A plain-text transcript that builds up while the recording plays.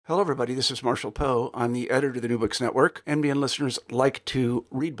Hello, everybody. This is Marshall Poe. I'm the editor of the New Books Network. NBN listeners like to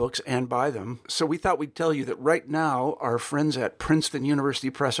read books and buy them. So we thought we'd tell you that right now, our friends at Princeton University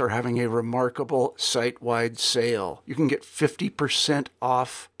Press are having a remarkable site-wide sale. You can get 50%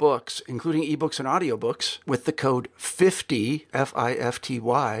 off books, including ebooks and audiobooks, with the code 50,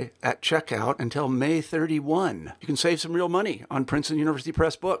 F-I-F-T-Y, at checkout until May 31. You can save some real money on Princeton University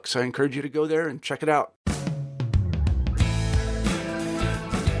Press books. I encourage you to go there and check it out.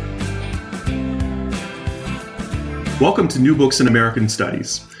 Welcome to New Books in American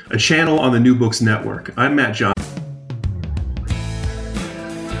Studies, a channel on the New Books Network. I'm Matt Johnson.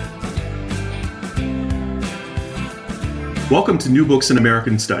 Welcome to New Books in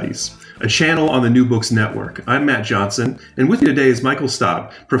American Studies, a channel on the New Books Network. I'm Matt Johnson, and with me today is Michael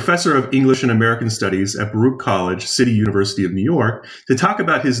Staub, Professor of English and American Studies at Baruch College, City University of New York, to talk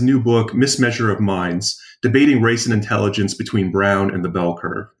about his new book, Mismeasure of Minds, Debating Race and Intelligence Between Brown and the Bell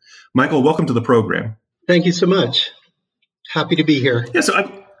Curve. Michael, welcome to the program. Thank you so much. Happy to be here. Yeah,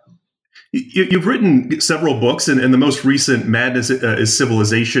 so you've written several books, and the most recent, Madness is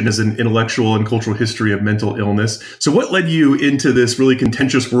Civilization, is an intellectual and cultural history of mental illness. So what led you into this really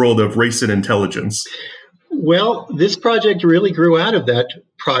contentious world of race and intelligence? Well, this project really grew out of that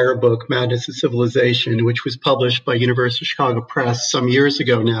prior book, Madness is Civilization, which was published by University of Chicago Press some years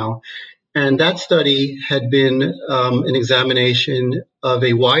ago now. And that study had been an examination of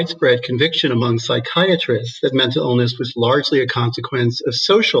a widespread conviction among psychiatrists that mental illness was largely a consequence of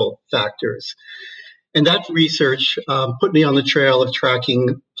social factors. And that research put me on the trail of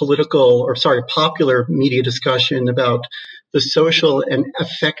tracking popular media discussion about the social and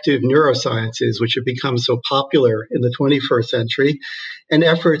affective neurosciences, which have become so popular in the 21st century, and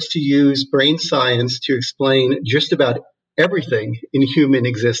efforts to use brain science to explain just about everything in human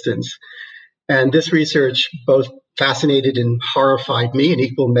existence. And this research both fascinated and horrified me in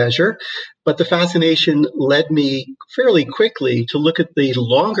equal measure, but the fascination led me fairly quickly to look at the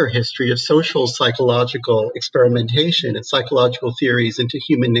longer history of social psychological experimentation and psychological theories into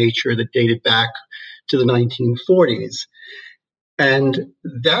human nature that dated back to the 1940s. And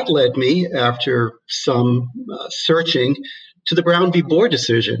that led me, after some searching, to the Brown v. Board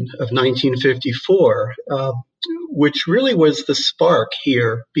decision of 1954, which really was the spark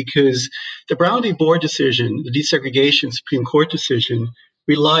here, because the Brown v. Board decision, the desegregation Supreme Court decision,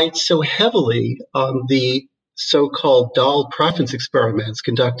 relied so heavily on the so-called doll preference experiments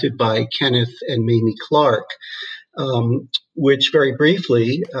conducted by Kenneth and Mamie Clark, which very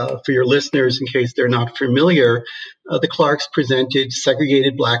briefly, for your listeners, in case they're not familiar, the Clarks presented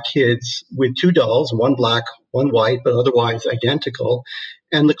segregated Black kids with two dolls, one black, one white, but otherwise identical.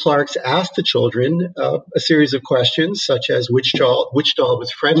 And the Clarks asked the children a series of questions, such as which doll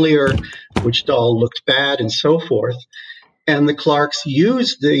was friendlier, which doll looked bad, and so forth. And the Clarks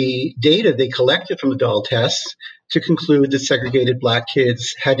used the data they collected from the doll tests to conclude that segregated Black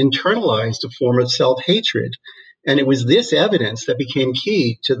kids had internalized a form of self-hatred. And it was this evidence that became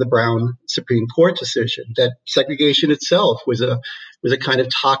key to the Brown Supreme Court decision, that segregation itself was a kind of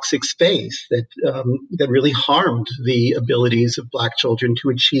toxic space that really harmed the abilities of Black children to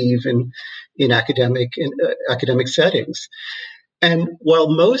achieve in academic settings. And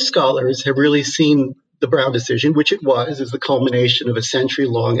while most scholars have really seen the Brown decision, which it was, as the culmination of a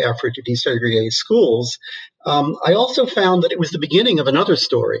century-long effort to desegregate schools, I also found that it was the beginning of another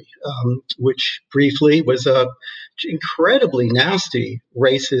story, which briefly was a incredibly nasty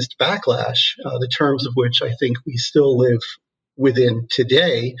racist backlash, the terms of which I think we still live within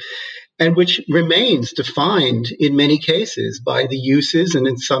today, and which remains defined in many cases by the uses and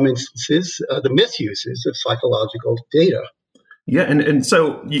in some instances the misuses of psychological data. Yeah, and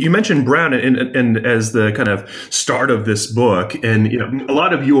so you mentioned Brown and as the kind of start of this book, and a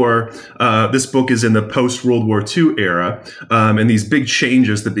lot of your this book is in the post-World War II era, and these big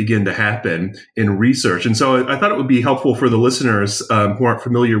changes that begin to happen in research. And so I thought it would be helpful for the listeners who aren't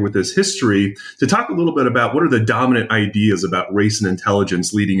familiar with this history to talk a little bit about what are the dominant ideas about race and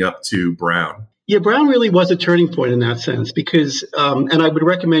intelligence leading up to Brown. Yeah, Brown really was a turning point in that sense because, and I would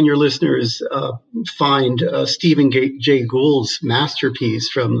recommend your listeners find Stephen Jay Gould's masterpiece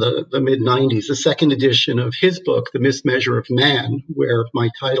from the mid-90s, the second edition of his book, The Mismeasure of Man, where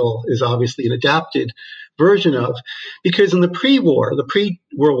my title is obviously an adapted version of, because in the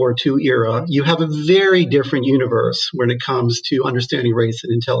pre-World War II era, you have a very different universe when it comes to understanding race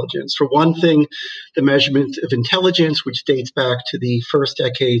and intelligence. For one thing, the measurement of intelligence, which dates back to the first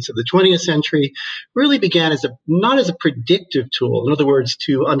decades of the 20th century, really began not as a predictive tool. In other words,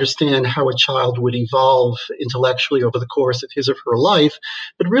 to understand how a child would evolve intellectually over the course of his or her life,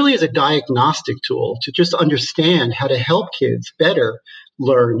 but really as a diagnostic tool to just understand how to help kids better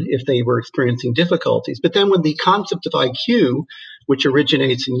learn if they were experiencing difficulties. But then when the concept of IQ, which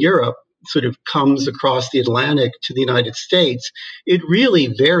originates in Europe, sort of comes across the Atlantic to the United States, it really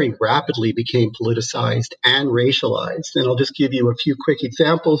very rapidly became politicized and racialized. And I'll just give you a few quick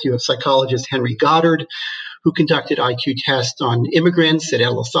examples. You have psychologist Henry Goddard, who conducted IQ tests on immigrants at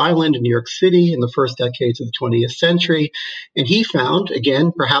Ellis Island in New York City in the first decades of the 20th century. And he found,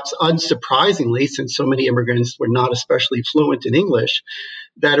 again, perhaps unsurprisingly, since so many immigrants were not especially fluent in English,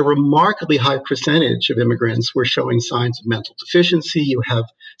 that a remarkably high percentage of immigrants were showing signs of mental deficiency. You have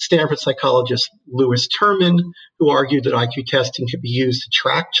Stanford psychologist Lewis Terman, who argued that IQ testing could be used to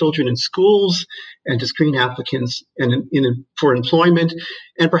track children in schools and to screen applicants for employment.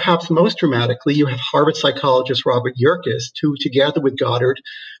 And perhaps most dramatically, you have Harvard psychologist Robert Yerkes, who, together with Goddard,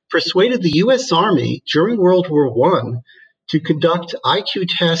 persuaded the U.S. Army during World War I to conduct IQ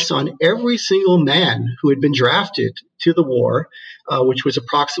tests on every single man who had been drafted to the war, which was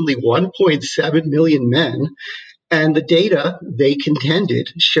approximately 1.7 million men. And the data, they contended,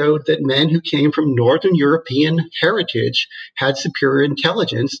 showed that men who came from Northern European heritage had superior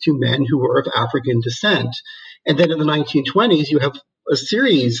intelligence to men who were of African descent. And then in the 1920s, you have a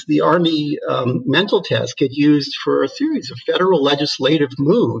series, the Army mental tests get used for a series of federal legislative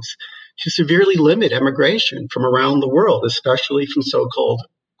moves to severely limit emigration from around the world, especially from so-called,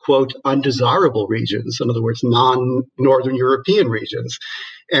 quote, undesirable regions, in other words, non-Northern European regions.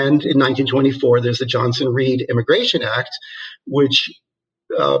 And in 1924, there's the Johnson-Reed Immigration Act, which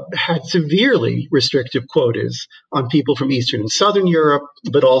had severely restrictive quotas on people from Eastern and Southern Europe,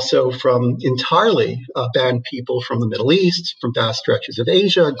 but also from entirely banned people from the Middle East, from vast stretches of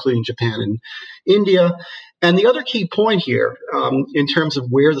Asia, including Japan and India. And the other key point here, in terms of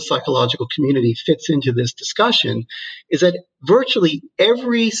where the psychological community fits into this discussion, is that virtually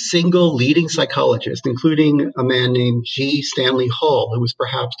every single leading psychologist, including a man named G. Stanley Hall, who was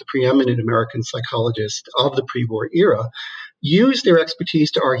perhaps the preeminent American psychologist of the pre-war era, used their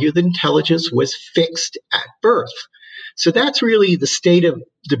expertise to argue that intelligence was fixed at birth. So that's really the state of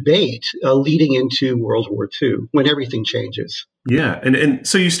debate leading into World War II, when everything changes. Yeah. And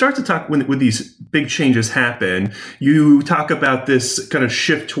so you start to talk when these big changes happen, you talk about this kind of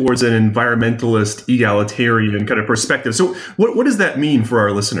shift towards an environmentalist, egalitarian kind of perspective. So what does that mean for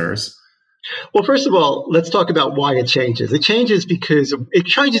our listeners? Well, first of all, let's talk about why it changes. It changes because of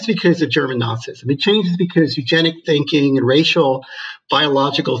German Nazism. It changes because eugenic thinking and racial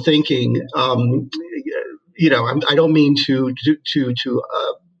biological thinking. I don't mean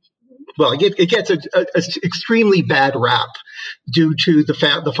it gets an extremely bad rap due to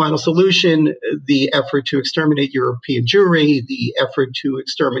the final solution, the effort to exterminate European Jewry, the effort to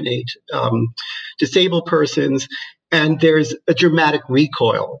exterminate disabled persons. And there's a dramatic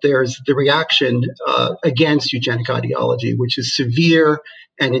recoil. There's the reaction against eugenic ideology, which is severe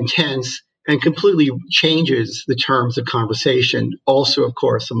and intense and completely changes the terms of conversation, also, of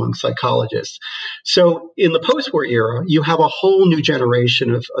course, among psychologists. So in the post-war era, you have a whole new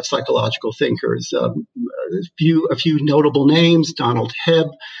generation of psychological thinkers. A few notable names: Donald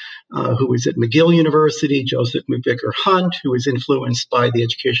Hebb, who was at McGill University; Joseph McVicker Hunt, who was influenced by the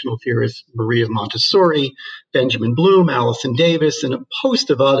educational theorist Maria Montessori; Benjamin Bloom, Allison Davis, and a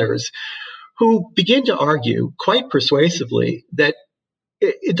host of others, who begin to argue quite persuasively that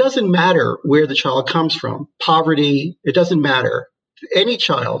it doesn't matter where the child comes from, poverty, it doesn't matter. Any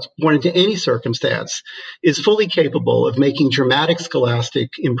child born into any circumstance is fully capable of making dramatic scholastic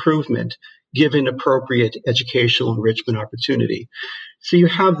improvement given appropriate educational enrichment opportunity. So you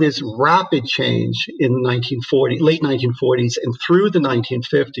have this rapid change in late 1940s and through the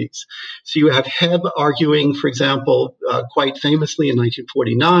 1950s. So you have Hebb arguing, for example, quite famously in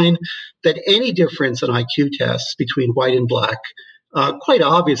 1949, that any difference in IQ tests between white and black quite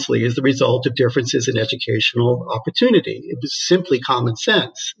obviously is the result of differences in educational opportunity. It was simply common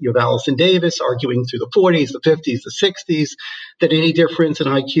sense. You have Allison Davis arguing through the 40s, the 50s, the 60s, that any difference in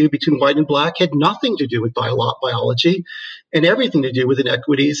IQ between white and black had nothing to do with biology and everything to do with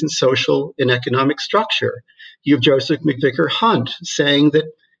inequities in social and economic structure. You have Joseph McVicker Hunt saying that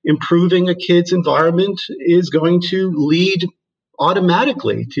improving a kid's environment is going to lead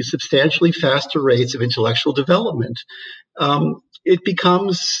automatically to substantially faster rates of intellectual development. It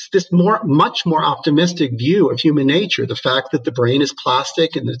becomes this much more optimistic view of human nature. The fact that the brain is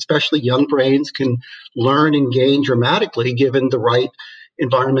plastic and that especially young brains can learn and gain dramatically given the right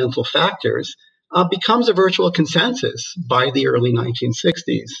environmental factors becomes a virtual consensus by the early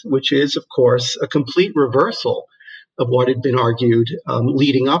 1960s, which is, of course, a complete reversal of what had been argued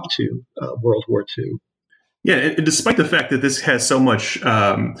leading up to World War II. Yeah, and despite the fact that this has so much,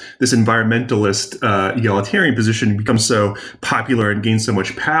 this environmentalist egalitarian position becomes so popular and gains so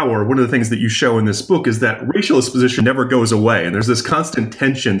much power, one of the things that you show in this book is that racialist position never goes away. And there's this constant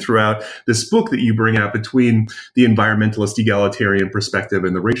tension throughout this book that you bring out between the environmentalist egalitarian perspective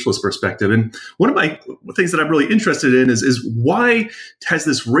and the racialist perspective. And one of my things that I'm really interested in is why has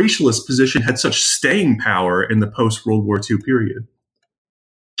this racialist position had such staying power in the post-World War II period?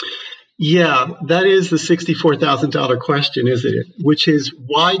 Yeah, that is the $64,000 question, isn't it? Which is,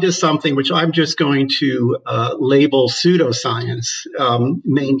 why does something which I'm just going to label pseudoscience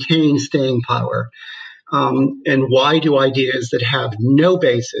maintain staying power? And why do ideas that have no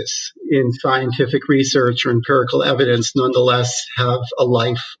basis in scientific research or empirical evidence nonetheless have a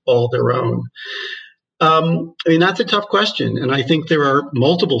life all their own? That's a tough question, and I think there are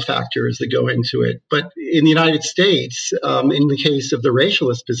multiple factors that go into it. But in the United States, in the case of the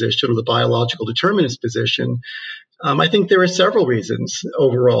racialist position or the biological determinist position, I think there are several reasons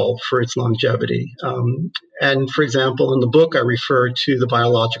overall for its longevity. And for example, in the book, I refer to the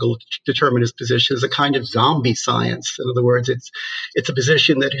biological determinist position as a kind of zombie science. In other words, it's a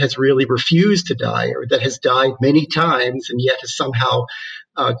position that has really refused to die, or that has died many times and yet has somehow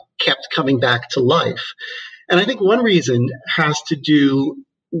kept coming back to life. And I think one reason has to do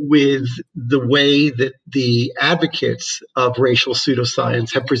with the way that the advocates of racial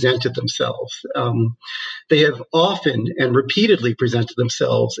pseudoscience have presented themselves. They have often and repeatedly presented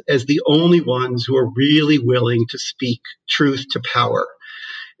themselves as the only ones who are really willing to speak truth to power.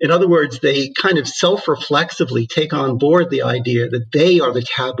 In other words, they kind of self-reflexively take on board the idea that they are the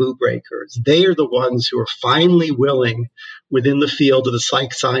taboo breakers. They are the ones who are finally willing, within the field of the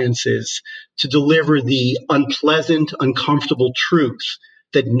psych sciences, to deliver the unpleasant, uncomfortable truth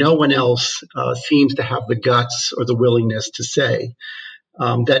that no one else seems to have the guts or the willingness to say.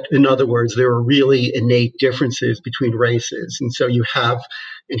 That, in other words, there are really innate differences between races. And so you have,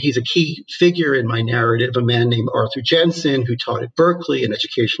 and he's a key figure in my narrative, a man named Arthur Jensen, who taught at Berkeley, an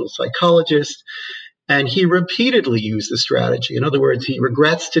educational psychologist. And he repeatedly used the strategy. In other words, he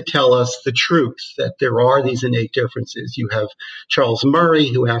regrets to tell us the truth, that there are these innate differences. You have Charles Murray,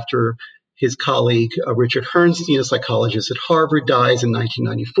 who after his colleague, Richard Herrnstein, a psychologist at Harvard, dies in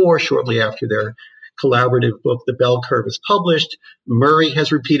 1994, shortly after their collaborative book, The Bell Curve, is published. Murray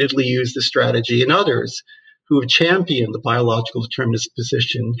has repeatedly used the strategy, and others who have championed the biological determinist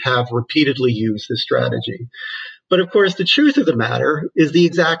position have repeatedly used this strategy. But of course, the truth of the matter is the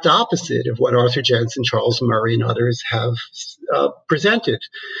exact opposite of what Arthur Jensen, Charles Murray, and others have presented.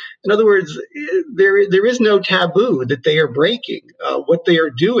 In other words, there is no taboo that they are breaking. What they are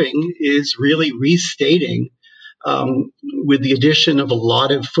doing is really restating, with the addition of a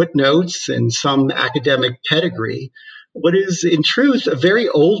lot of footnotes and some academic pedigree, what is in truth a very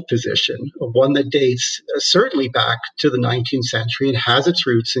old position, one that dates certainly back to the 19th century and has its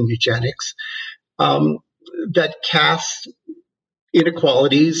roots in eugenics, that casts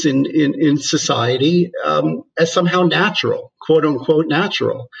inequalities in society as somehow natural, quote unquote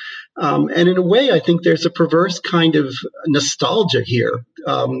natural. And in a way, I think there's a perverse kind of nostalgia here.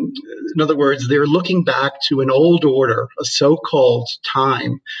 In other words, they're looking back to an old order, a so-called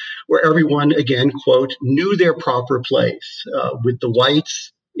time where everyone, again, quote, knew their proper place, with the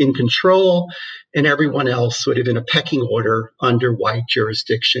whites in control and everyone else sort of in a pecking order under white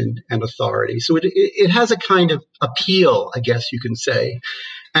jurisdiction and authority. So it has a kind of appeal, I guess you can say,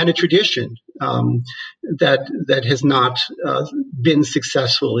 and a tradition that has not been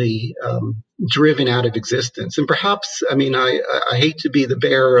successfully driven out of existence. And perhaps, I hate to be the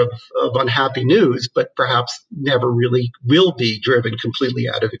bearer of unhappy news, but perhaps never really will be driven completely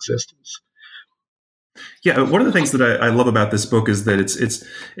out of existence. Yeah, one of the things that I love about this book is that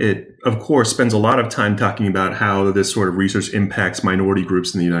it of course spends a lot of time talking about how this sort of research impacts minority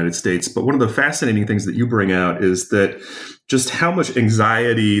groups in the United States. But one of the fascinating things that you bring out is that just how much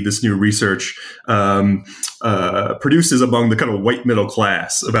anxiety this new research produces among the kind of white middle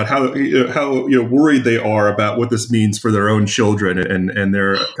class about how worried they are about what this means for their own children and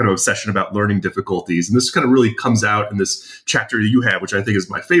their kind of obsession about learning difficulties. And this kind of really comes out in this chapter that you have, which I think is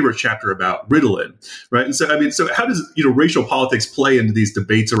my favorite chapter about Ritalin, right? And so how does racial politics play into these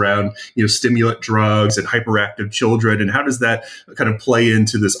debates around stimulant drugs and hyperactive children, and how does that kind of play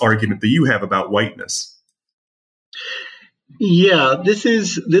into this argument that you have about whiteness? Yeah,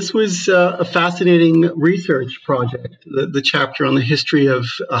 this was a fascinating research project, the chapter on the history of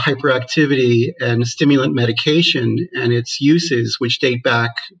hyperactivity and stimulant medication and its uses, which date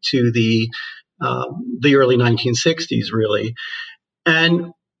back to the early 1960s, really.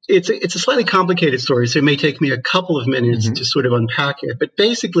 And it's a slightly complicated story, so it may take me a couple of minutes to sort of unpack it. But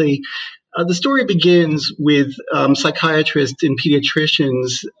basically, The story begins with psychiatrists and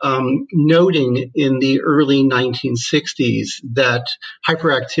pediatricians noting in the early 1960s that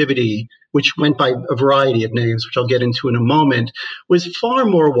hyperactivity, which went by a variety of names, which I'll get into in a moment, was far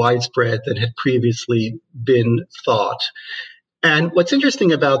more widespread than had previously been thought. And what's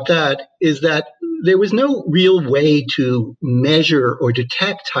interesting about that is that there was no real way to measure or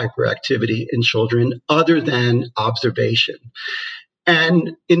detect hyperactivity in children other than observation.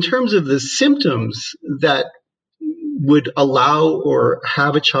 And in terms of the symptoms that would allow or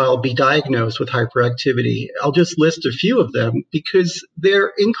have a child be diagnosed with hyperactivity, I'll just list a few of them because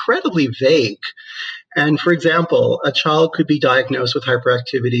they're incredibly vague. And for example, a child could be diagnosed with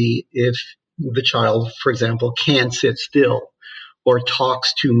hyperactivity if the child, for example, can't sit still, or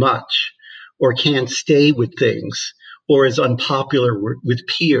talks too much, or can't stay with things, or is unpopular with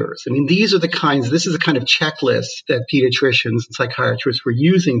peers. I mean, this is the kind of checklist that pediatricians and psychiatrists were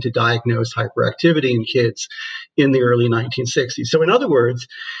using to diagnose hyperactivity in kids in the early 1960s. So in other words,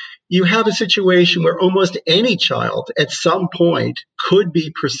 you have a situation where almost any child at some point could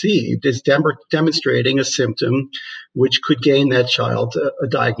be perceived as demonstrating a symptom which could gain that child a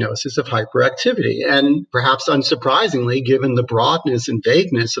diagnosis of hyperactivity. And perhaps unsurprisingly, given the broadness and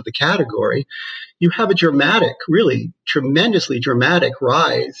vagueness of the category, you have a dramatic, really tremendously dramatic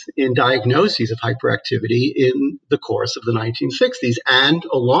rise in diagnoses of hyperactivity in the course of the 1960s. And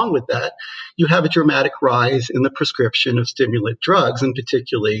along with that, you have a dramatic rise in the prescription of stimulant drugs, and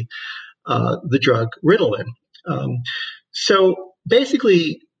particularly the drug Ritalin. So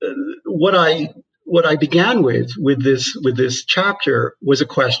basically, what I began with this chapter was a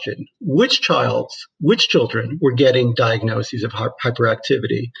question: which children were getting diagnoses of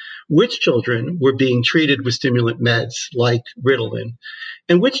hyperactivity? Which children were being treated with stimulant meds like Ritalin?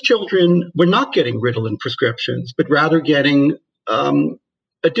 And which children were not getting Ritalin prescriptions, but rather getting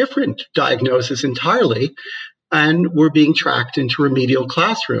a different diagnosis entirely, and were being tracked into remedial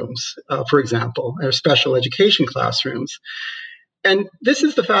classrooms, for example, or special education classrooms? And this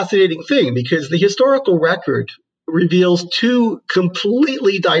is the fascinating thing, because the historical record reveals two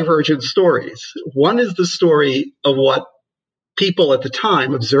completely divergent stories. One is the story of what people at the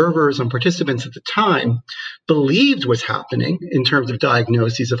time, observers and participants at the time, believed was happening in terms of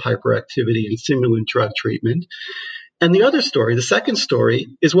diagnoses of hyperactivity and stimulant drug treatment. And the other story, the second story,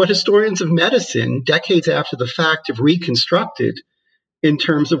 is what historians of medicine, decades after the fact, have reconstructed in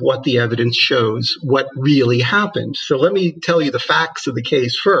terms of what the evidence shows, what really happened. So let me tell you the facts of the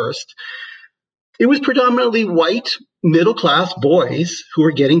case first. It was predominantly white, middle-class boys who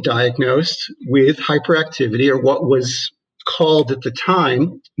were getting diagnosed with hyperactivity, or what was called at the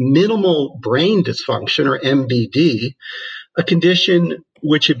time minimal brain dysfunction, or MBD, a condition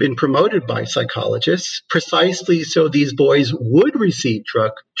which had been promoted by psychologists precisely so these boys would receive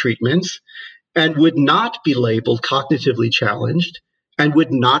drug treatments and would not be labeled cognitively challenged and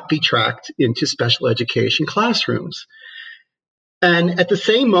would not be tracked into special education classrooms. And at the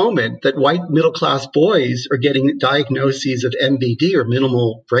same moment that white middle-class boys are getting diagnoses of MBD, or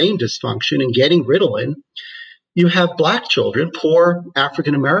minimal brain dysfunction, and getting Ritalin, you have Black children, poor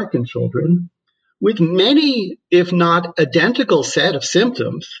African-American children, with many, if not identical set of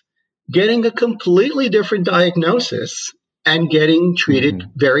symptoms, getting a completely different diagnosis and getting treated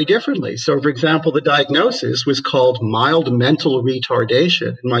very differently. So, for example, the diagnosis was called mild mental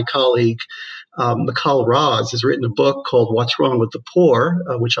retardation. And my colleague, Michal Raz, has written a book called What's Wrong with the Poor,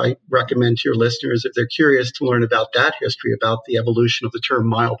 which I recommend to your listeners if they're curious to learn about that history, about the evolution of the term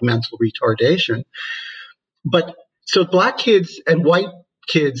mild mental retardation. But so Black kids and white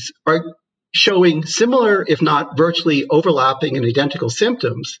kids are showing similar, if not virtually overlapping and identical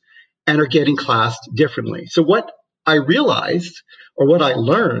symptoms, and are getting classed differently. So what I realized, or what I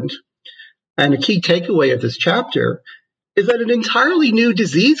learned, and a key takeaway of this chapter, is that an entirely new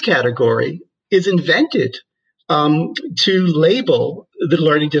disease category is invented to label the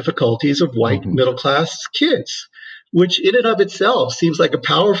learning difficulties of white middle-class kids, which in and of itself seems like a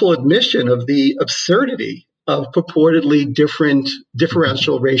powerful admission of the absurdity of purportedly different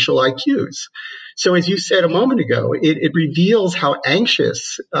differential racial IQs. So as you said a moment ago, it reveals how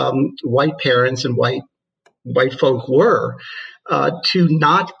anxious white parents and white folk were to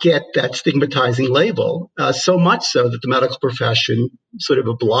not get that stigmatizing label, so much so that the medical profession sort of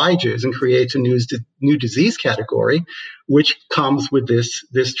obliges and creates a new disease category, which comes with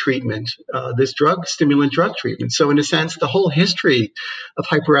this treatment, this stimulant drug treatment. So in a sense, the whole history of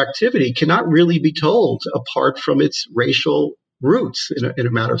hyperactivity cannot really be told apart from its racial roots, in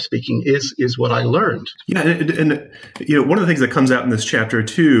a matter of speaking, is what I learned. Yeah, and one of the things that comes out in this chapter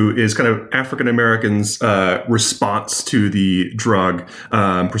too is kind of African Americans' response to the drug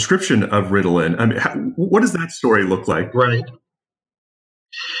prescription of Ritalin. I mean, what does that story look like? Right.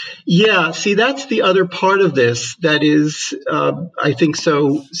 Yeah, see, that's the other part of this that is, I think,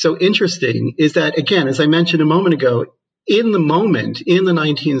 so interesting, is that, again, as I mentioned a moment ago, in the moment, in the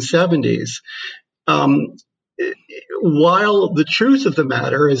 1970s, while the truth of the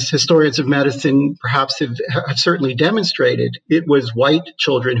matter, as historians of medicine perhaps have certainly demonstrated, it was white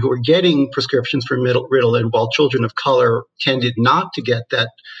children who were getting prescriptions for Ritalin, while children of color tended not to get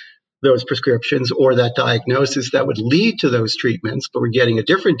those prescriptions or that diagnosis that would lead to those treatments, but were getting a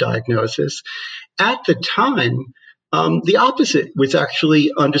different diagnosis. At the time, the opposite was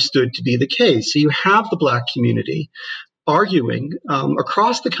actually understood to be the case. So you have the Black community arguing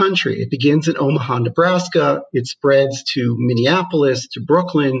across the country. It begins in Omaha, Nebraska. It spreads to Minneapolis, to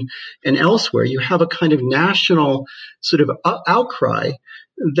Brooklyn, and elsewhere. You have a kind of national sort of outcry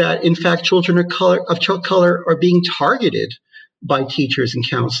that, in fact, children of color are being targeted by teachers and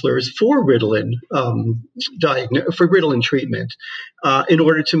counselors for Ritalin treatment in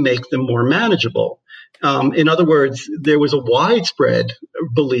order to make them more manageable. In other words, there was a widespread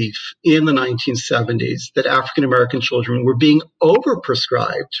belief in the 1970s that African American children were being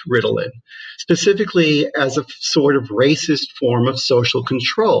overprescribed Ritalin, specifically as a sort of racist form of social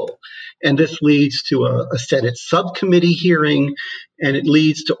control. And this leads to a Senate subcommittee hearing, and it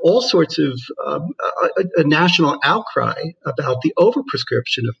leads to all sorts of a national outcry about the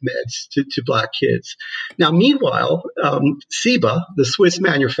overprescription of meds to Black kids. Now, meanwhile, Ciba, the Swiss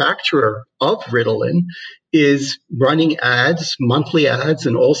manufacturer of Ritalin, is running ads, monthly ads,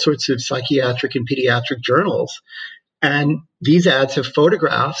 in all sorts of psychiatric and pediatric journals. And these ads have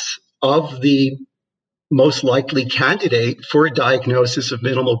photographs of the most likely candidate for a diagnosis of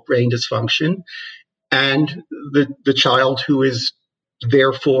minimal brain dysfunction and the child who is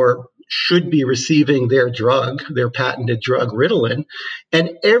therefore should be receiving their drug, their patented drug Ritalin.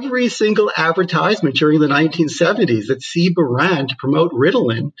 And every single advertisement during the 1970s that Ciba ran to promote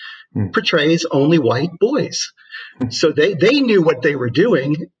Ritalin portrays only white boys. So they knew what they were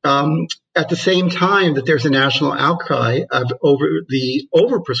doing. At the same time that there's a national outcry over the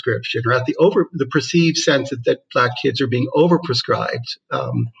overprescription, or at the perceived sense that Black kids are being overprescribed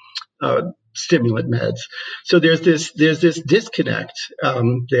stimulant meds. So there's this disconnect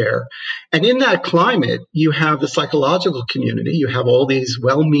there. And in that climate, you have the psychological community, you have all these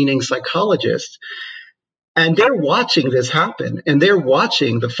well-meaning psychologists, and they're watching this happen. And they're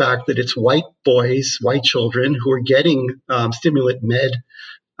watching the fact that it's white boys, white children who are getting stimulant med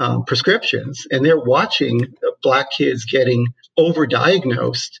prescriptions. And they're watching Black kids getting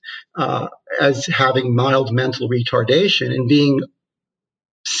overdiagnosed as having mild mental retardation and being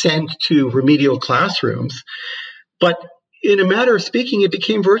sent to remedial classrooms. But in a matter of speaking, it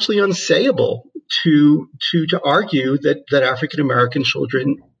became virtually unsayable to argue that African American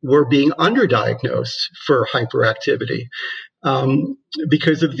children were being underdiagnosed for hyperactivity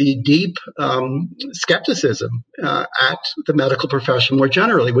because of the deep skepticism at the medical profession more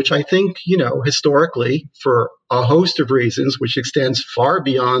generally, which I think, historically, for a host of reasons, which extends far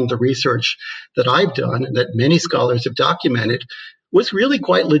beyond the research that I've done and that many scholars have documented, was really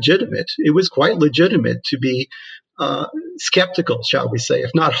quite legitimate. It was quite legitimate to be skeptical, shall we say,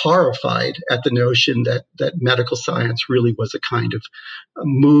 if not horrified, at the notion that medical science really was a kind of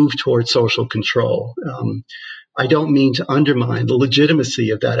move towards social control. I don't mean to undermine the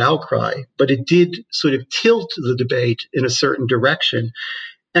legitimacy of that outcry, but it did sort of tilt the debate in a certain direction.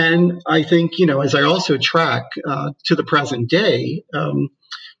 And I think, as I also track to the present day,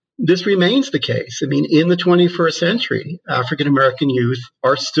 this remains the case. I mean, in the 21st century, African American youth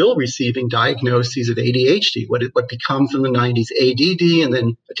are still receiving diagnoses of ADHD, what becomes in the 90s ADD, and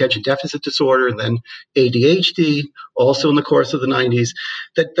then attention deficit disorder, and then ADHD, also in the course of the 90s,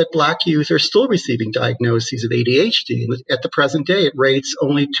 that Black youth are still receiving diagnoses of ADHD. And at the present day, it rates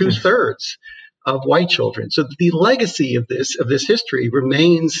only 2/3 of white children. So the legacy of this history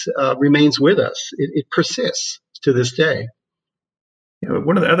remains with us. It persists to this day.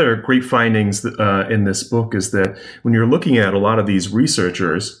 One of the other great findings in this book is that when you're looking at a lot of these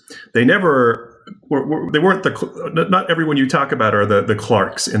researchers, they weren't not everyone you talk about are the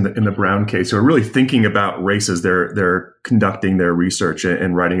Clarks in the Brown case who are really thinking about race as they're conducting their research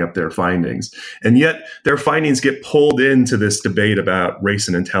and writing up their findings, and yet their findings get pulled into this debate about race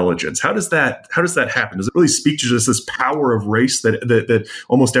and intelligence. How does that happen? Does it really speak to just this power of race that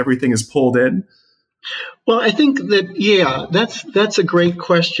almost everything is pulled in? Well, I think that, yeah, that's a great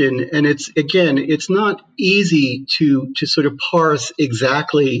question, and it's not easy to sort of parse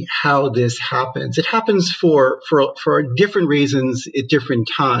exactly how this happens. It happens for different reasons at different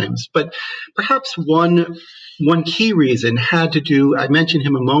times, but perhaps one key reason had to do. I mentioned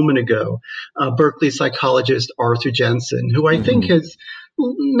him a moment ago, Berkeley psychologist Arthur Jensen, who I think has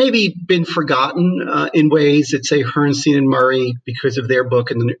maybe been forgotten in ways that, say, Herrnstein and Murray, because of their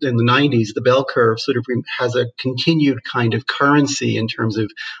book in the 90s, The Bell Curve, sort of has a continued kind of currency in terms of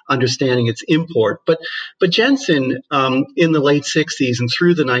understanding its import. But Jensen, in the late 60s and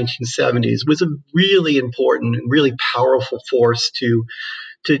through the 1970s, was a really important and really powerful force to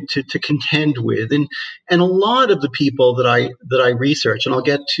contend with, and a lot of the people that I research, and I'll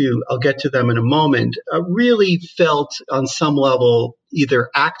get to them in a moment, really felt on some level either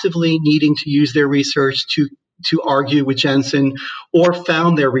actively needing to use their research to argue with Jensen, or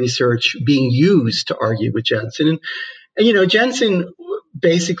found their research being used to argue with Jensen. And Jensen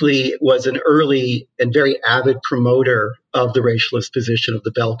basically was an early and very avid promoter of the racialist position of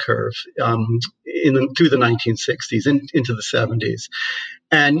the bell curve through the 1960s and into the 70s.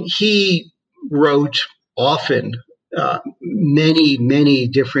 And he wrote often many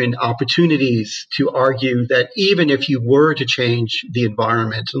different opportunities to argue that even if you were to change the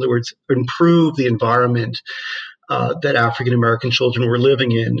environment, in other words, improve the environment that African American children were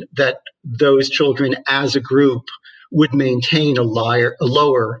living in, that those children as a group would maintain a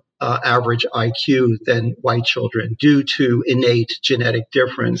lower average IQ than white children due to innate genetic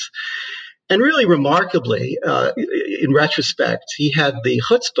difference. And really remarkably, in retrospect, he had the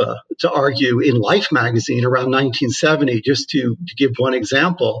chutzpah to argue in Life magazine around 1970, just to give one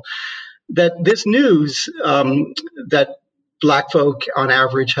example, that this news that Black folk on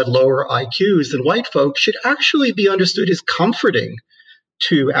average had lower IQs than white folk should actually be understood as comforting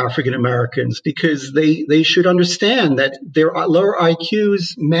to African Americans, because they should understand that their lower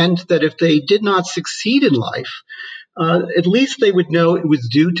IQs meant that if they did not succeed in life, at least they would know it was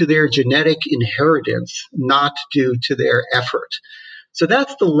due to their genetic inheritance, not due to their effort. So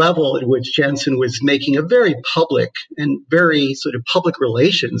that's the level at which Jensen was making a very public and very sort of public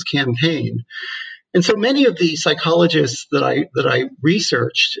relations campaign. And so many of the psychologists that I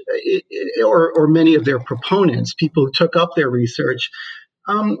researched, or many of their proponents, people who took up their research,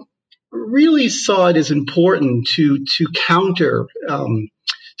 really saw it as important to counter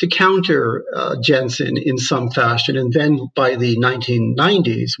Jensen in some fashion. And then by the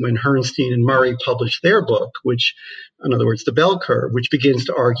 1990s, when Herrnstein and Murray published their book, which, in other words, The Bell Curve, which begins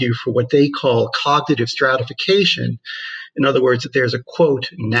to argue for what they call cognitive stratification. In other words, that there's a, quote,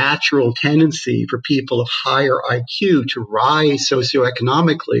 natural tendency for people of higher IQ to rise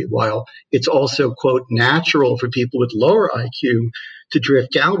socioeconomically, while it's also, quote, natural for people with lower IQ to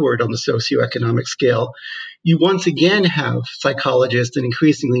drift downward on the socioeconomic scale. You once again have psychologists and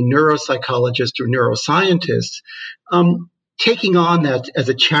increasingly neuropsychologists or neuroscientists taking on that as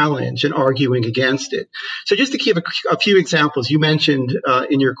a challenge and arguing against it. So just to give a few examples, you mentioned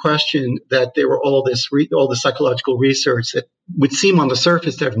in your question that there were all this psychological research that would seem on the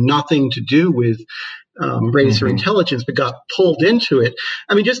surface to have nothing to do with race or intelligence, but got pulled into it.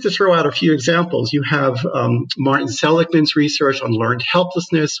 I mean, just to throw out a few examples, you have Martin Seligman's research on learned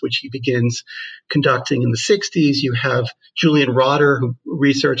helplessness, which he begins conducting in the 60s. You have Julian Rotter, who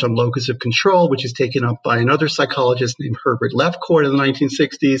research on locus of control, which is taken up by another psychologist named Herbert Lefcourt in the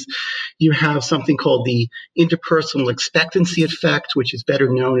 1960s. You have something called the interpersonal expectancy effect, which is better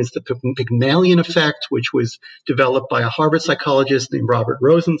known as the Pygmalion effect, which was developed by a Harvard psychologist named Robert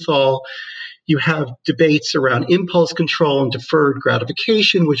Rosenthal. You have debates around impulse control and deferred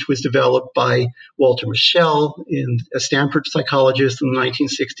gratification, which was developed by Walter Mischel, a Stanford psychologist in the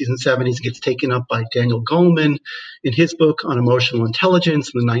 1960s and 70s. It gets taken up by Daniel Goleman in his book on emotional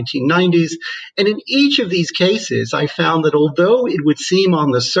intelligence in the 1990s. And in each of these cases, I found that although it would seem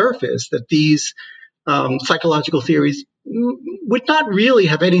on the surface that these psychological theories would not really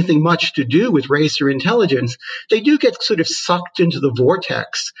have anything much to do with race or intelligence, they do get sort of sucked into the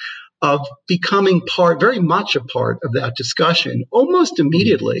vortex of becoming very much a part of that discussion almost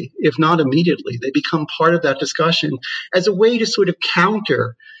immediately, if not immediately. They become part of that discussion as a way to sort of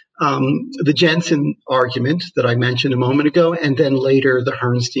counter the Jensen argument that I mentioned a moment ago, and then later the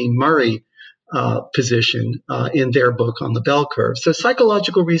Herrnstein-Murray position in their book on the bell curve. So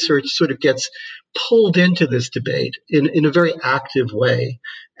psychological research sort of gets pulled into this debate in a very active way.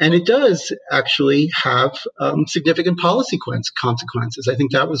 And it does actually have significant policy consequences. I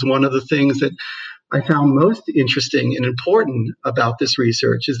think that was one of the things that I found most interesting and important about this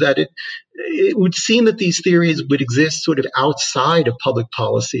research is that it would seem that these theories would exist sort of outside of public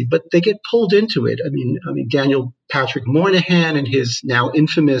policy, but they get pulled into it. I mean, Daniel Patrick Moynihan, in his now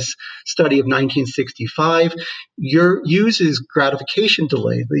infamous study of 1965, uses gratification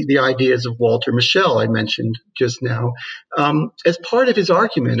delay, the ideas of Walter Mischel I mentioned just now, as part of his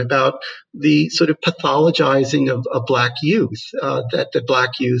argument about the sort of pathologizing of Black youth, that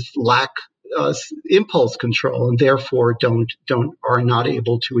Black youth lack impulse control and therefore are not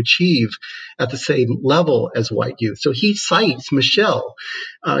able to achieve at the same level as white youth. So he cites Mischel.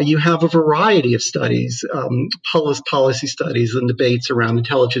 You have a variety of studies, policy studies and debates around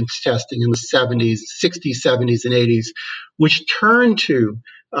intelligence testing in the 70s, 60s, 70s, and 80s, which turn to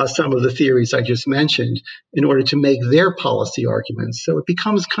some of the theories I just mentioned in order to make their policy arguments. So it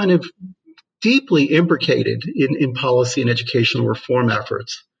becomes kind of deeply imbricated in policy and educational reform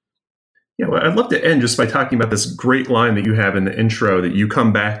efforts. Yeah, well, I'd love to end just by talking about this great line that you have in the intro that you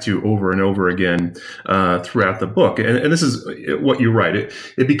come back to over and over again throughout the book. And this is what you write.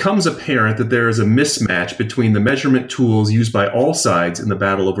 It becomes apparent that there is a mismatch between the measurement tools used by all sides in the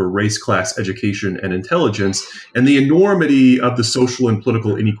battle over race, class, education, and intelligence, and the enormity of the social and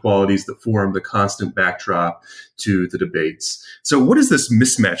political inequalities that form the constant backdrop to the debates. So what does this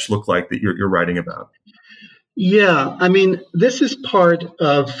mismatch look like that you're writing about? Yeah, I mean, this is part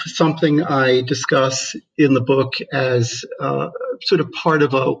of something I discuss in the book as sort of part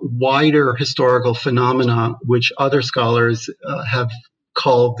of a wider historical phenomena, which other scholars have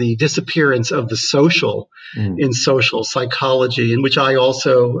called the disappearance of the social in social psychology, and which I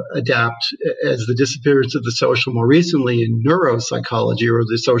also adapt as the disappearance of the social more recently in neuropsychology or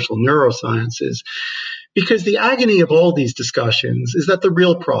the social neurosciences. Because the agony of all these discussions is that the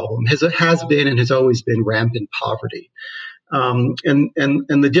real problem has been and has always been rampant poverty. And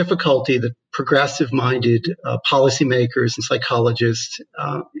the difficulty that progressive-minded policymakers and psychologists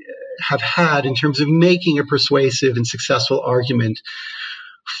have had in terms of making a persuasive and successful argument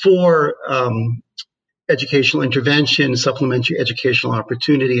for educational intervention, supplementary educational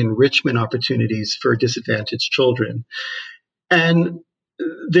opportunity, enrichment opportunities for disadvantaged children. And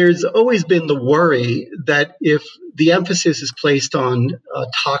there's always been the worry that if the emphasis is placed on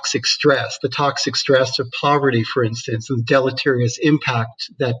toxic stress, the toxic stress of poverty, for instance, and the deleterious impact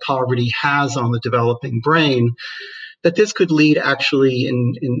that poverty has on the developing brain, that this could lead actually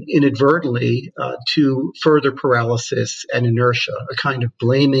inadvertently to further paralysis and inertia, a kind of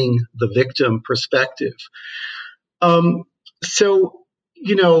blaming the victim perspective. So,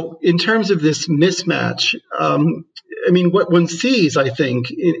 in terms of this mismatch, I mean, what one sees, I think,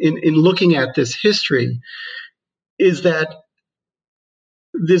 in looking at this history is that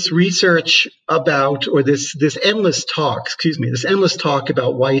this research about, or this endless talk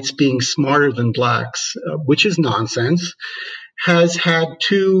about whites being smarter than blacks, which is nonsense, has had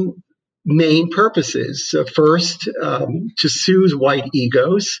two main purposes. First, to soothe white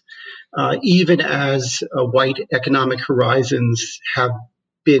egos, even as white economic horizons have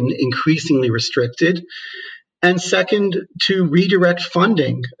been increasingly restricted. And second, to redirect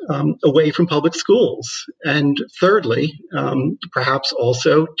funding away from public schools. And thirdly, perhaps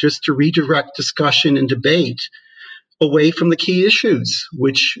also just to redirect discussion and debate away from the key issues,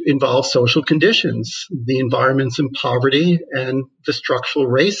 which involve social conditions, the environments in poverty, and the structural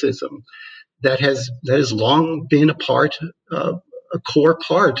racism that has long been a core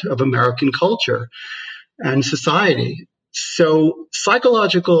part of American culture and society. So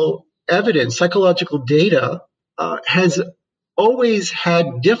psychological evidence, psychological data has always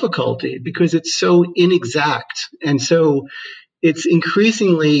had difficulty because it's so inexact. And so it's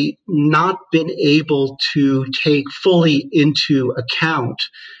increasingly not been able to take fully into account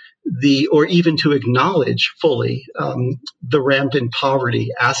or even to acknowledge fully the rampant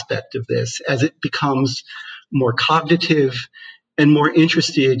poverty aspect of this as it becomes more cognitive and more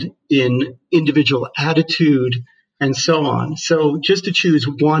interested in individual attitude and so on. So just to choose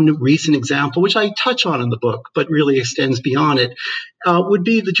one recent example, which I touch on in the book, but really extends beyond it, would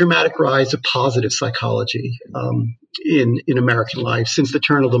be the dramatic rise of positive psychology in American life since the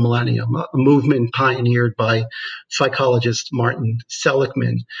turn of the millennium, a movement pioneered by psychologist Martin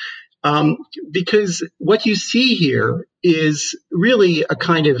Seligman. Because what you see here is really a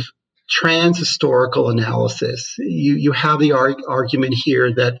kind of trans-historical analysis. You have the argument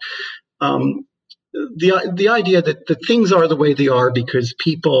here that the idea that things are the way they are because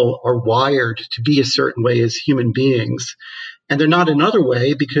people are wired to be a certain way as human beings, and they're not another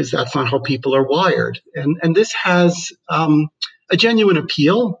way because that's not how people are wired. And this has a genuine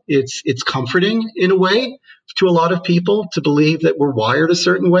appeal. It's comforting in a way to a lot of people to believe that we're wired a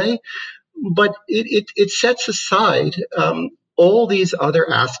certain way. But it sets aside all these other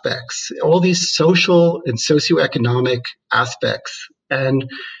aspects, all these social and socioeconomic aspects, and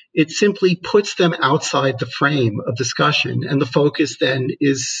it simply puts them outside the frame of discussion. And the focus then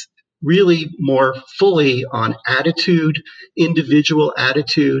is really more fully on attitude, individual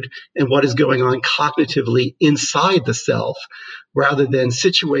attitude, and what is going on cognitively inside the self, rather than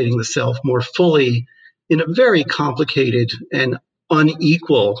situating the self more fully in a very complicated and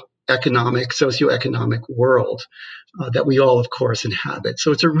unequal socioeconomic world that we all, of course, inhabit.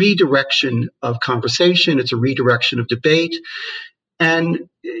 So it's a redirection of conversation. It's a redirection of debate. And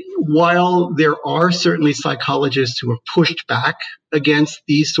while there are certainly psychologists who have pushed back against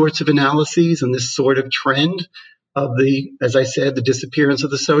these sorts of analyses and this sort of trend of as I said, the disappearance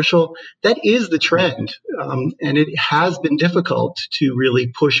of the social, that is the trend. And it has been difficult to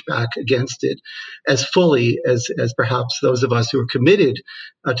really push back against it as fully as perhaps those of us who are committed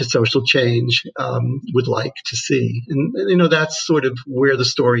to social change would like to see. And, that's sort of where the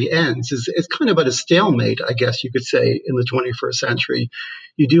story ends. It's kind of at a stalemate, I guess you could say, in the 21st century.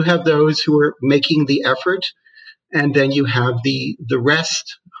 You do have those who are making the effort, and then you have the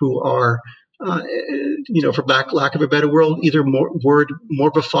rest who are for lack of a better word, either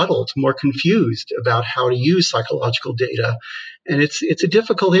more befuddled, more confused about how to use psychological data. And it's a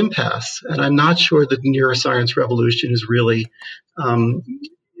difficult impasse. And I'm not sure that the neuroscience revolution has really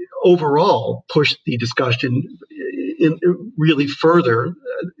overall pushed the discussion really further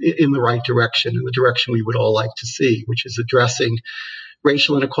in the right direction, in the direction we would all like to see, which is addressing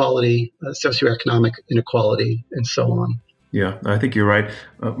racial inequality, socioeconomic inequality, and so on. Yeah, I think you're right.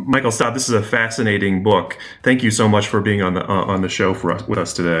 Michael Stott, this is a fascinating book. Thank you so much for being on the show with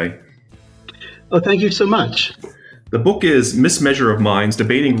us today. Oh, thank you so much. The book is Mismeasure of Minds,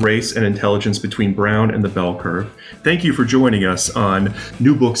 Debating Race and Intelligence Between Brown and the Bell Curve. Thank you for joining us on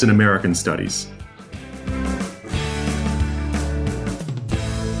New Books in American Studies.